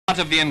part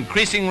of the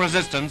increasing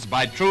resistance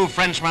by true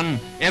Frenchmen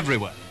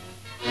everywhere.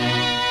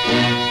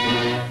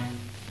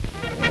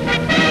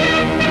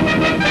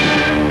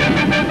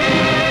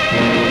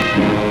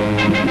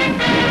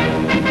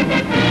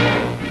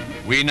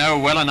 We know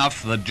well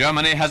enough that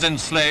Germany has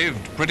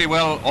enslaved pretty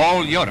well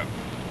all Europe.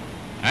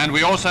 And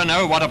we also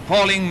know what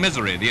appalling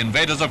misery the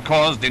invaders have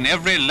caused in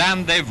every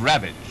land they've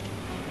ravaged.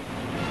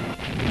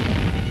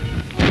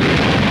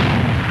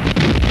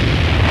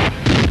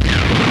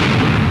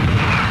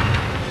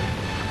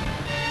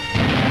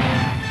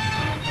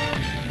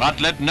 But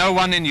let no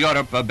one in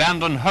Europe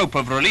abandon hope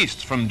of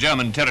release from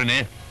German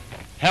tyranny.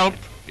 Help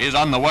is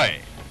on the way.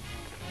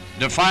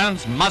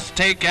 Defiance must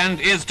take and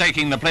is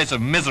taking the place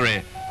of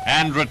misery,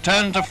 and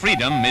return to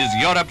freedom is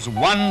Europe's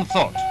one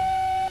thought.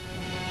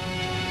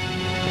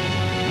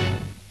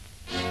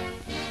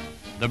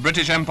 The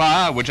British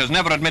Empire, which has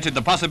never admitted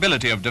the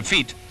possibility of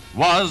defeat,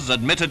 was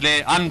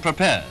admittedly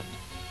unprepared.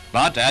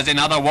 But as in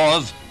other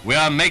wars, we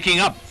are making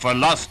up for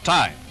lost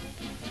time.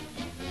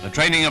 The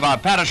training of our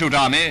parachute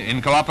army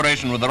in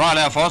cooperation with the Royal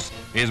Air Force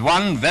is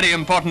one very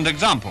important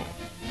example.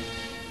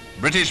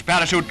 British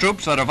parachute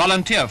troops are a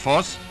volunteer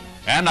force,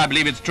 and I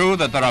believe it's true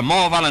that there are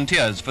more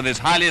volunteers for this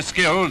highly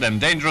skilled and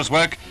dangerous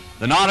work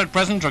than are at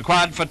present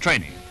required for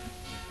training.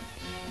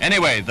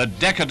 Anyway, the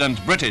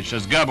decadent British,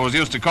 as Goebbels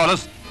used to call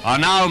us, are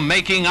now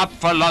making up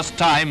for lost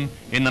time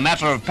in the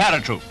matter of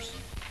paratroops.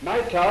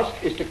 My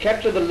task is to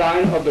capture the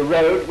line of the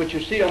road which you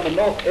see on the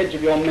north edge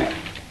of your map.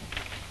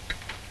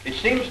 It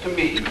seems to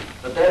me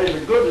that there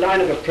is a good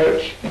line of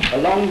approach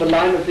along the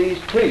line of these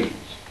trees.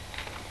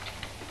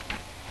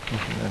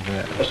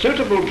 A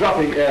suitable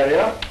dropping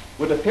area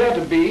would appear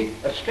to be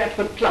a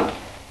Stratford clump.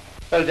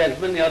 Well,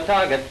 gentlemen, your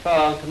target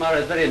for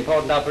tomorrow's very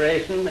important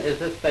operation is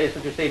this place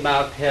that you see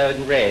marked here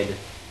in red.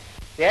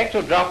 The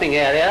actual dropping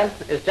area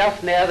is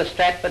just near the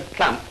Stratford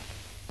clump.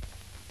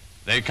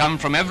 They come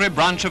from every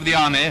branch of the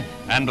army,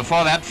 and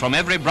before that from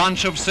every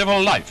branch of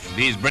civil life,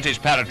 these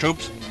British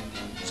paratroops.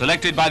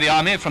 Selected by the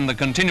army from the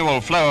continual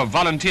flow of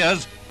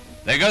volunteers,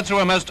 they go through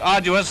a most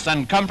arduous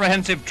and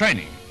comprehensive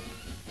training.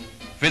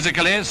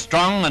 Physically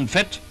strong and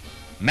fit,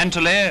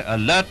 mentally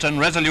alert and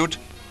resolute,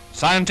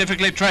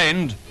 scientifically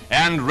trained,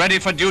 and ready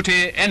for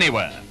duty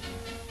anywhere.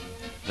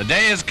 The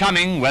day is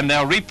coming when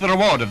they'll reap the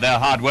reward of their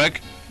hard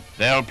work.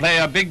 They'll play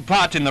a big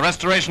part in the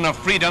restoration of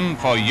freedom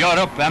for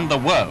Europe and the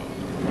world.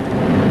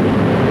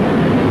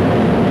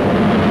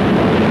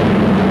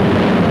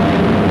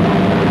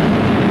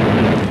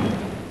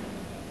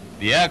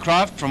 The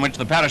aircraft from which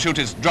the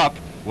parachutists drop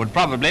would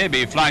probably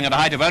be flying at a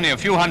height of only a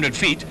few hundred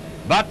feet,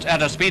 but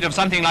at a speed of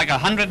something like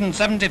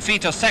 170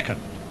 feet a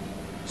second.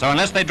 So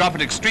unless they drop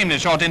at extremely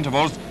short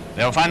intervals,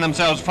 they'll find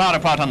themselves far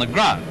apart on the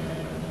ground.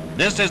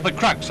 This is the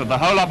crux of the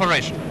whole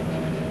operation.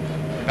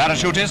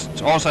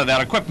 Parachutists, also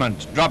their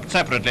equipment, dropped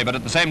separately, but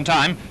at the same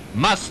time,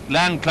 must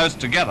land close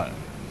together.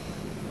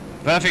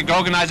 Perfect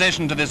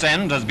organization to this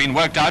end has been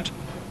worked out.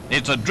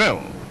 It's a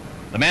drill.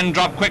 The men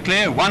drop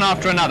quickly, one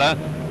after another,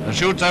 the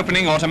chutes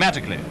opening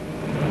automatically.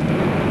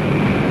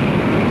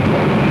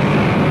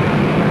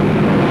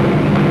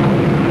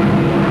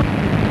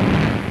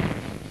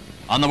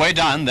 On the way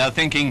down, they're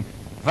thinking,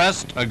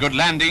 first a good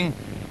landing,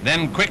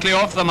 then quickly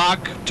off the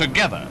mark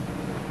together.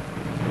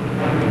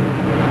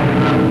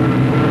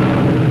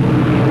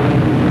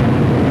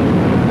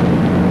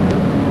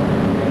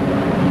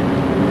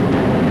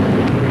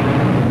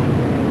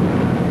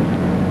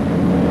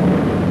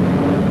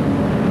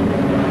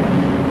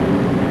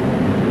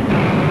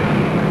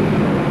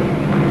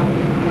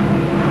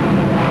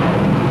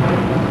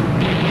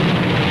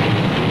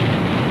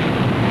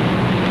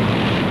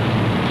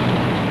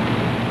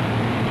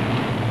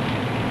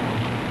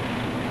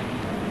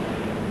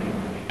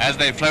 As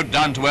they float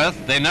down to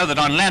earth, they know that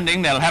on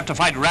landing they'll have to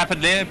fight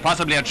rapidly,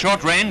 possibly at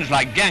short range,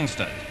 like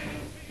gangsters.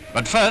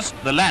 But first,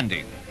 the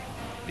landing.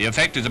 The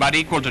effect is about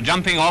equal to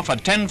jumping off a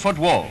 10-foot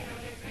wall.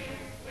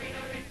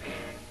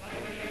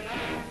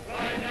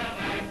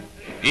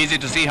 Easy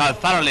to see how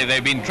thoroughly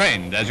they've been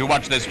trained as you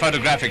watch this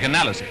photographic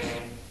analysis.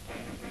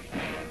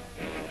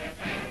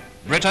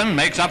 Britain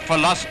makes up for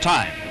lost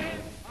time.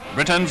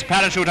 Britain's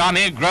parachute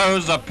army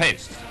grows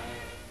apace.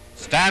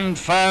 Stand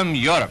firm,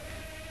 Europe.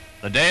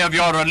 The day of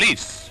your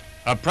release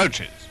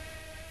approaches.